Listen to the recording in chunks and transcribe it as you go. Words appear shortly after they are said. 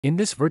In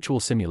this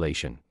virtual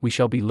simulation, we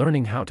shall be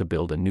learning how to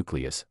build a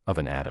nucleus of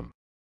an atom.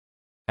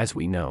 As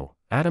we know,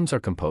 atoms are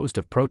composed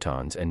of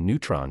protons and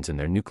neutrons in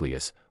their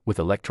nucleus, with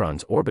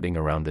electrons orbiting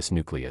around this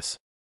nucleus.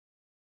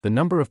 The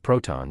number of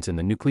protons in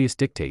the nucleus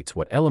dictates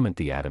what element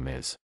the atom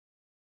is.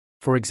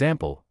 For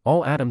example,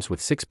 all atoms with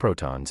 6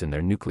 protons in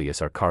their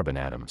nucleus are carbon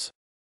atoms.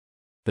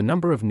 The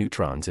number of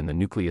neutrons in the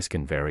nucleus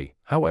can vary,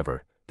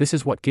 however, this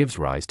is what gives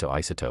rise to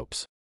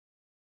isotopes.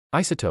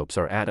 Isotopes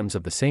are atoms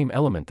of the same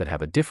element that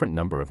have a different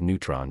number of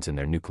neutrons in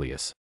their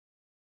nucleus.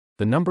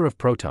 The number of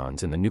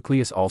protons in the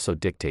nucleus also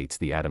dictates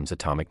the atom's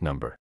atomic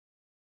number.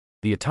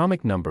 The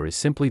atomic number is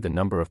simply the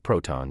number of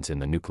protons in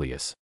the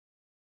nucleus.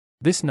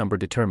 This number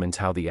determines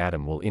how the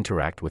atom will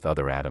interact with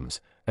other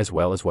atoms, as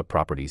well as what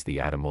properties the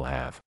atom will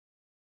have.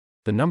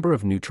 The number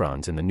of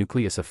neutrons in the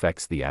nucleus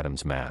affects the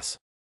atom's mass.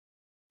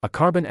 A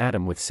carbon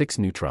atom with 6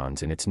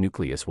 neutrons in its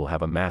nucleus will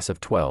have a mass of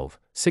 12,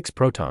 6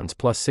 protons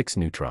plus 6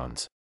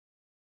 neutrons.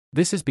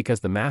 This is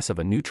because the mass of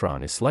a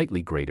neutron is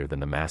slightly greater than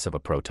the mass of a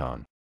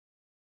proton.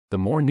 The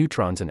more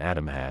neutrons an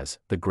atom has,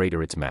 the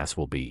greater its mass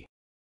will be.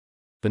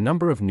 The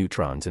number of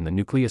neutrons in the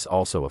nucleus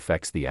also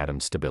affects the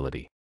atom's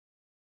stability.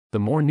 The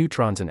more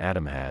neutrons an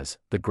atom has,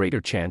 the greater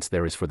chance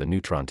there is for the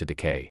neutron to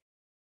decay.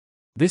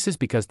 This is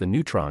because the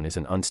neutron is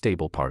an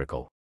unstable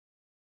particle.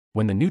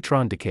 When the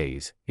neutron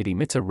decays, it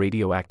emits a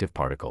radioactive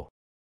particle.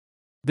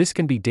 This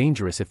can be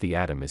dangerous if the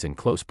atom is in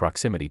close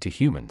proximity to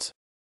humans.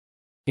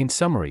 In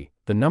summary,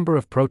 the number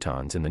of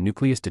protons in the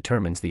nucleus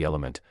determines the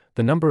element,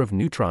 the number of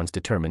neutrons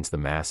determines the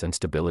mass and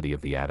stability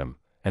of the atom,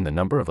 and the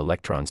number of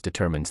electrons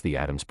determines the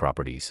atom's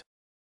properties.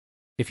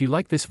 If you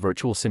like this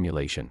virtual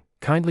simulation,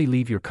 kindly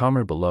leave your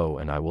comment below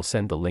and I will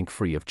send the link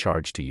free of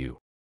charge to you.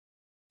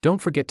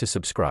 Don't forget to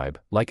subscribe,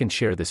 like and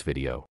share this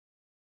video.